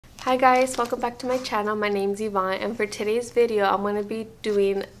Hi guys, welcome back to my channel. My name's Yvonne, and for today's video I'm going to be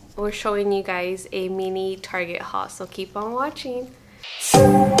showing you guys a mini Target haul, so keep on watching.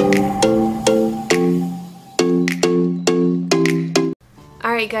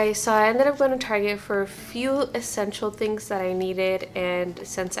 Alright guys, so I ended up going to Target for a few essential things that I needed, and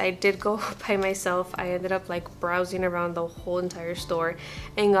since I did go by myself, I ended up like browsing around the whole entire store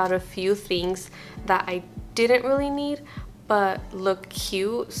and got a few things that I didn't really need but look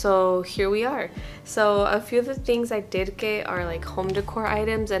cute, so here we are. So a few of the things I did get are like home decor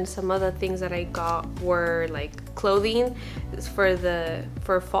items, and some of the things that I got were like clothing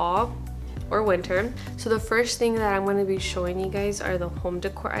for fall or winter. So the first thing that I'm going to be showing you guys are the home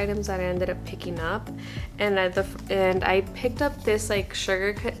decor items that I ended up picking up, and I picked up this like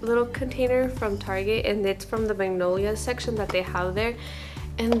little container from Target, and it's from the Magnolia section that they have there.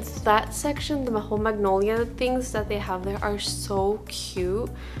 And that section, the whole magnolia things that they have there are so cute,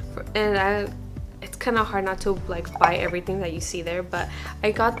 and it's kind of hard not to like buy everything that you see there, but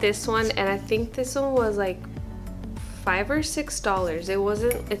I got this one, and I think this one was like $5 or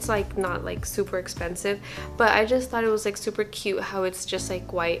 $6. It's like not like super expensive, but I just thought it was like super cute how it's just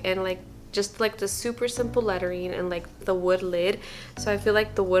like white and like just like the super simple lettering and like the wood lid. So I feel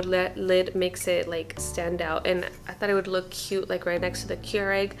like the wood lid makes it like stand out, and I thought it would look cute like right next to the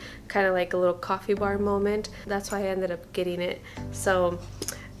Keurig, kind of like a little coffee bar moment. That's why I ended up getting it. So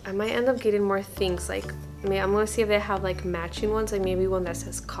I might end up getting more things, like maybe I'm gonna see if they have like matching ones, like maybe one that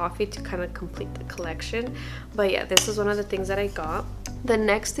says coffee to kind of complete the collection. But yeah, this is one of the things that I got. The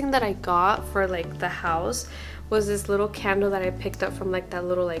next thing that I got for like the house was this little candle that I picked up from like that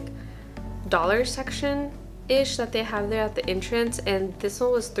little like dollar section ish that they have there at the entrance, and this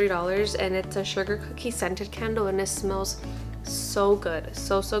one was $3, and it's a sugar cookie scented candle, and it smells so good,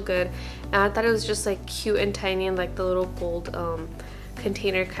 so good. And I thought it was just like cute and tiny, and like the little gold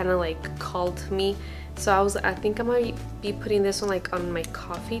container kind of like called to me. So I think I might be putting this one like on my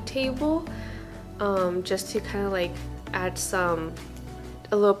coffee table, just to kind of like add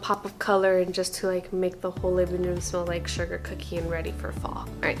a little pop of color, and just to like make the whole living room smell like sugar cookie and ready for fall.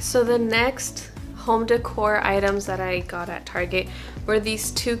 Alright, so the next home decor items that I got at Target were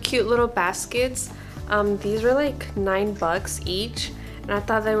these two cute little baskets. These were like $9 each, and I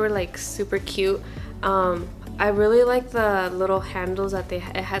thought they were like super cute. I really like the little handles that they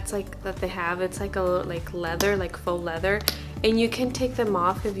have. It's like a little like leather, like faux leather, and you can take them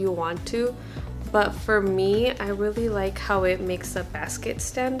off if you want to. But for me, I really like how it makes the basket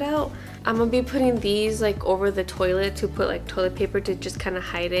stand out. I'm gonna be putting these like over the toilet to put like toilet paper to just kind of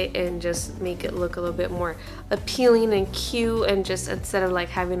hide it and just make it look a little bit more appealing and cute, and just instead of like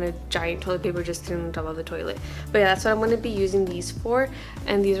having a giant toilet paper just sitting on top of the toilet. But yeah, that's what I'm gonna be using these for.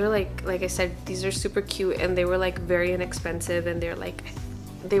 And these are like I said, these are super cute, and they were like very inexpensive, and they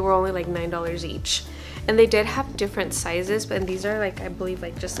were only like $9 each. And they did have different sizes, but these are like, I believe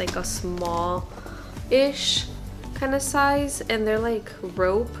like just like a small-ish kind of size, and they're like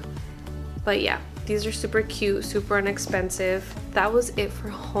rope. But yeah, these are super cute, super inexpensive. That was it for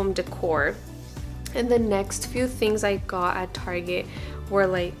home decor. And the next few things I got at Target were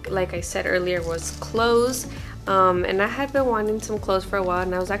like I said earlier, was clothes. And I had been wanting some clothes for a while,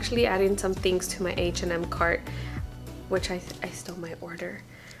 and I was actually adding some things to my H&M cart, which I still might order,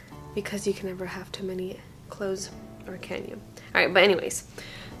 because you can never have too many clothes, or can you? Alright, but anyways,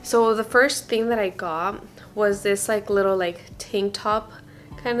 so the first thing that I got was this like little like tank top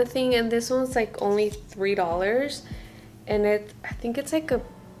kind of thing, and this one's like only $3, and I think it's like a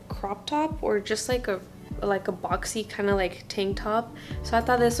crop top, or just like a boxy kind of like tank top. So I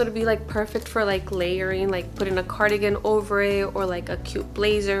thought this would be like perfect for like layering, like putting a cardigan over it, or like a cute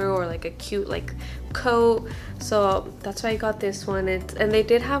blazer, or like a cute like coat. So that's why I got this one. And they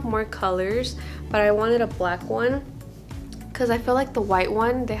did have more colors, but I wanted a black one because I feel like the white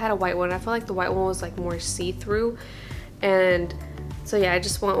one, they had a white one, I feel like the white one was like more see-through, and so yeah, I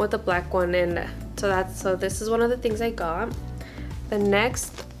just went with the black one. And so this is one of the things I got. The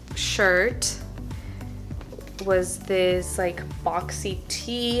next shirt was this like boxy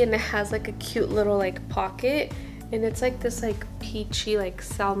tee, and it has like a cute little like pocket, and it's like this like peachy like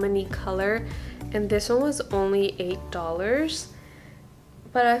salmon-y color, and this one was only $8.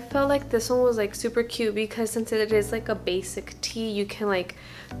 But I felt like this one was like super cute, because since it is like a basic tee, you can like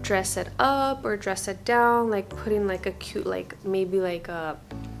dress it up or dress it down, like putting like a cute like maybe like a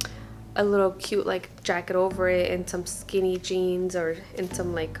little cute like jacket over it, and some skinny jeans, or in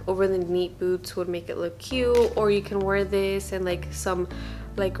some like over the knee boots would make it look cute. Or you can wear this and like some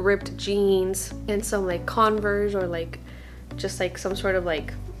like ripped jeans and some like Converse, or like just like some sort of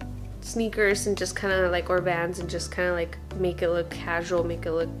like sneakers and just kind of like, or Vans, and just kind of like make it look casual, make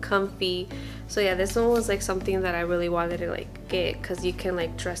it look comfy. So yeah, this one was like something that I really wanted to like get, because you can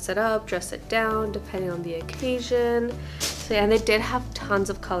like dress it up, dress it down depending on the occasion. So yeah, and they did have tons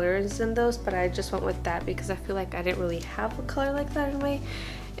of colors in those, but I just went with that because I feel like I didn't really have a color like that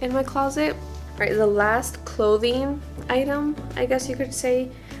in my closet. All right, the last clothing item, I guess you could say,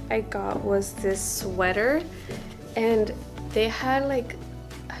 I got was this sweater, and they had like,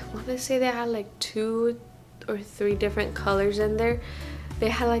 I want to say they had like 2 or 3 different colors in there. They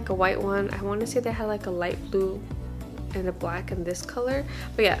had like a white one. I want to say they had like a light blue and a black in this color.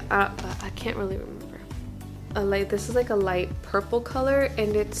 But yeah, I can't really remember. Like, this is like a light purple color,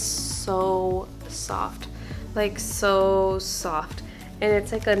 and it's so soft, like so soft. And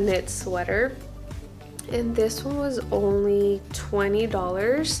it's like a knit sweater. And this one was only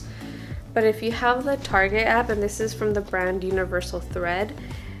 $20. But if you have the Target app, and this is from the brand Universal Thread,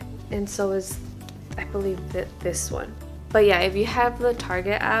 and so is, I believe, that this one. But yeah, if you have the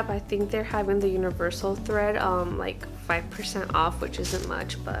Target app, I think they're having the Universal Thread like 5% off, which isn't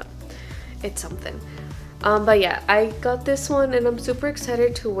much, but it's something. But yeah, I got this one, and I'm super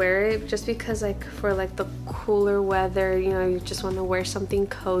excited to wear it, just because like for like the cooler weather, you know, you just want to wear something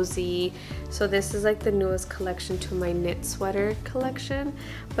cozy. So this is like the newest collection to my knit sweater collection.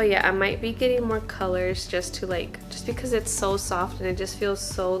 But yeah, I might be getting more colors just because it's so soft, and it just feels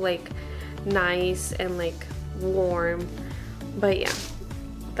so like nice and like warm. But yeah,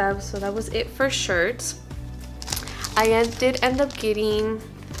 that was it for shirts. I did end up getting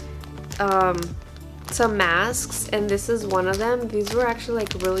some masks, and this is one of them. These were actually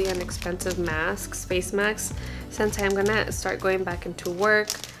like really inexpensive masks, face masks, since I'm gonna start going back into work.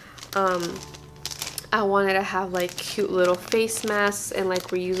 I wanted to have like cute little face masks and like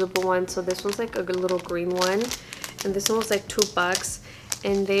reusable ones. So this one's like a little green one, and this one was like $2,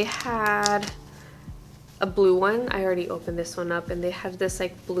 and they had a blue one. I already opened this one up, and they had this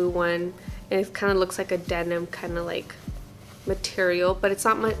like blue one, and it kind of looks like a denim kind of like material, but it's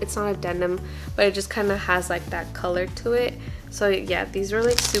not a denim, but it just kind of has like that color to it. So yeah, these were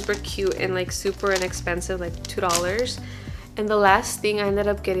like super cute and like super inexpensive, like $2. And the last thing I ended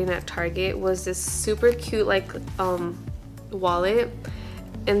up getting at Target was this super cute like wallet,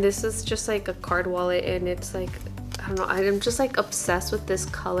 and this is just like a card wallet, and it's like, I don't know, I'm just like obsessed with this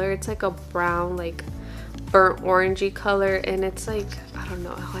color. It's like a brown, like burnt orangey color, and it's like, I don't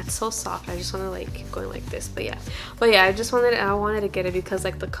know, oh, it's so soft. I just want to like keep going like this. But yeah, I wanted to get it because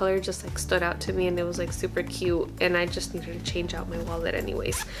like the color just like stood out to me, and it was like super cute, and I just needed to change out my wallet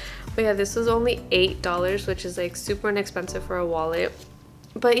anyways. But yeah, this was only $8, which is like super inexpensive for a wallet.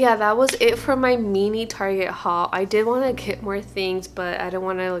 But yeah, that was it for my mini Target haul. I did want to get more things, but I don't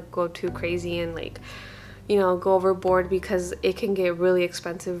want to like go too crazy and like, you know, go overboard, because it can get really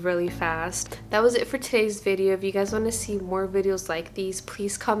expensive really fast. That was it for today's video. If you guys want to see more videos like these,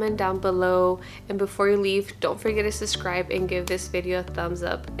 please comment down below, and before you leave, don't forget to subscribe and give this video a thumbs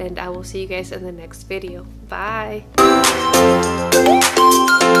up, and I will see you guys in the next video. Bye.